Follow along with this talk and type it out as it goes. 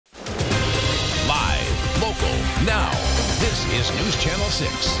Now, this is News Channel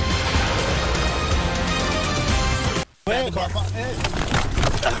 6.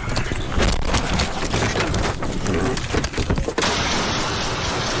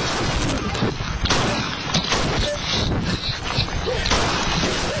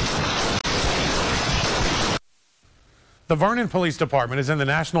 The Vernon Police Department is in the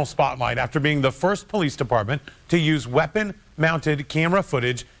national spotlight after being the first police department to use weapon-mounted camera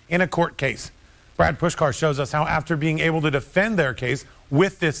footage in a court case. Brad Pushkar shows us how after being able to defend their case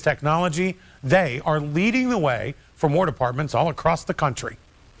with this technology, they are leading the way for more departments all across the country.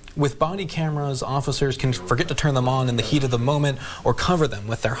 With body cameras, officers can forget to turn them on in the heat of the moment or cover them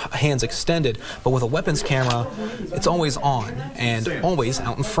with their hands extended. But with a weapons camera, it's always on and always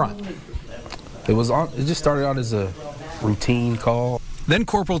out in front. It just started out as a routine call. Then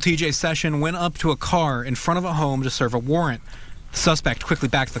Corporal TJ Session went up to a car in front of a home to serve a warrant. The suspect quickly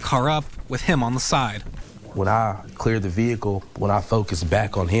backed the car up with him on the side. When I cleared the vehicle, when I focused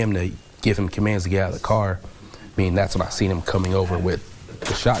back on him to give him commands to get out of the car, that's when I seen him coming over with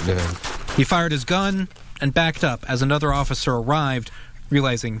the shotgun. He fired his gun and backed up as another officer arrived,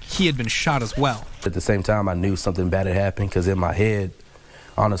 realizing he had been shot as well. At the same time, I knew something bad had happened because in my head,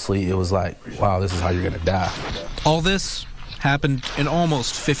 honestly, it was like, wow, this is how you're going to die. All this happened in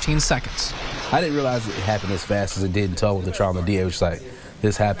almost 15 seconds. I didn't realize it happened as fast as it did until when the trauma DA was like,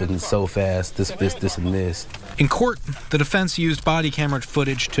 this happened so fast, this, and this. In court, the defense used body camera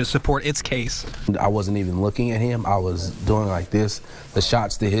footage to support its case. I wasn't even looking at him. I was doing like this. The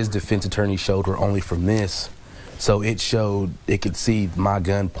shots that his defense attorney showed were only from this. So it could see my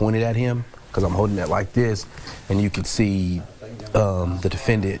gun pointed at him because I'm holding it like this, and you could see the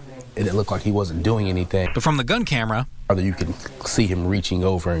defendant, and it looked like he wasn't doing anything. But from the gun camera, you can see him reaching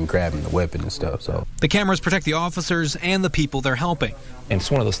over and grabbing the weapon and stuff. So the cameras protect the officers and the people they're helping. And it's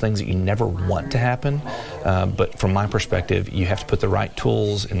one of those things that you never want to happen, but from my perspective, you have to put the right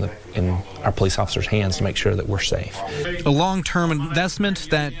tools in our police officers' hands to make sure that we're safe. A long-term investment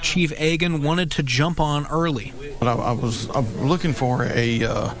that Chief Agan wanted to jump on early. I'm looking for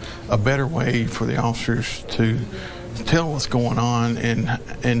a better way for the officers to tell what's going on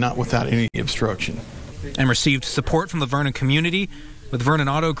and not without any obstruction. And received support from the Vernon community, with Vernon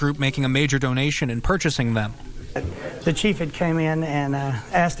Auto Group making a major donation in purchasing them. The chief had come in and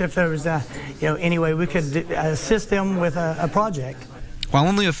asked if there was any way we could assist them with a project. While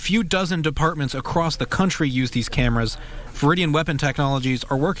only a few dozen departments across the country use these cameras, Viridian Weapon Technologies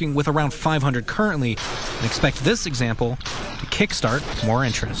are working with around 500 currently and expect this example to kickstart more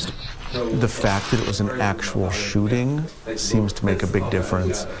interest. The fact that it was an actual shooting seems to make a big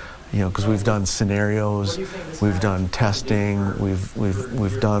difference. Because we've done scenarios, we've done testing,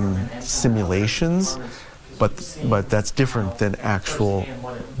 we've done simulations, but that's different than actual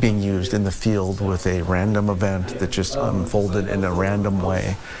being used in the field with a random event that just unfolded in a random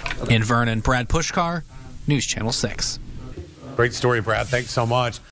way. In Vernon, Brad Pushkar, News Channel 6. Great story, Brad. Thanks so much.